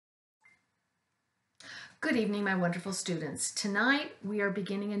Good evening, my wonderful students. Tonight we are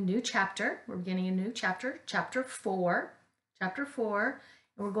beginning a new chapter. We're beginning a new chapter, chapter 4, and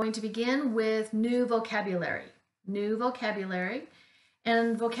we're going to begin with new vocabulary. New vocabulary,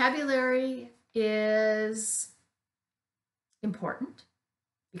 and vocabulary is important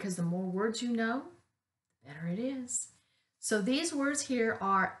because the more words you know, the better it is. So these words here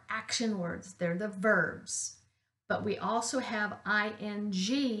are action words. They're the verbs, but we also have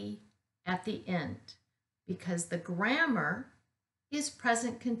ing at the end, because the grammar is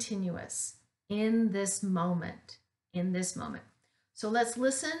present continuous in this moment, So let's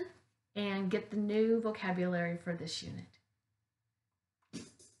listen and get the new vocabulary for this unit.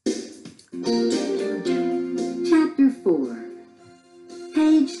 Chapter 4,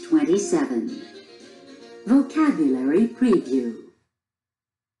 page 27, Vocabulary Preview.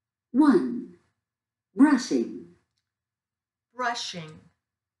 1. Brushing. Brushing.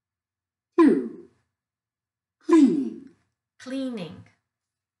 2. Cleaning. Cleaning.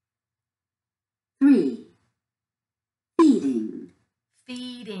 3. Feeding.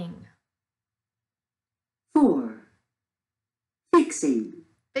 Feeding. 4. Fixing.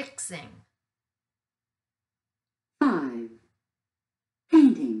 Fixing. 5.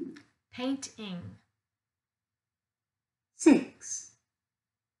 Painting. Painting. 6.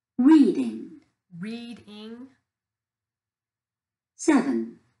 Reading. Reading.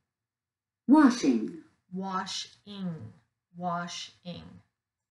 7. Washing. Washing. Washing.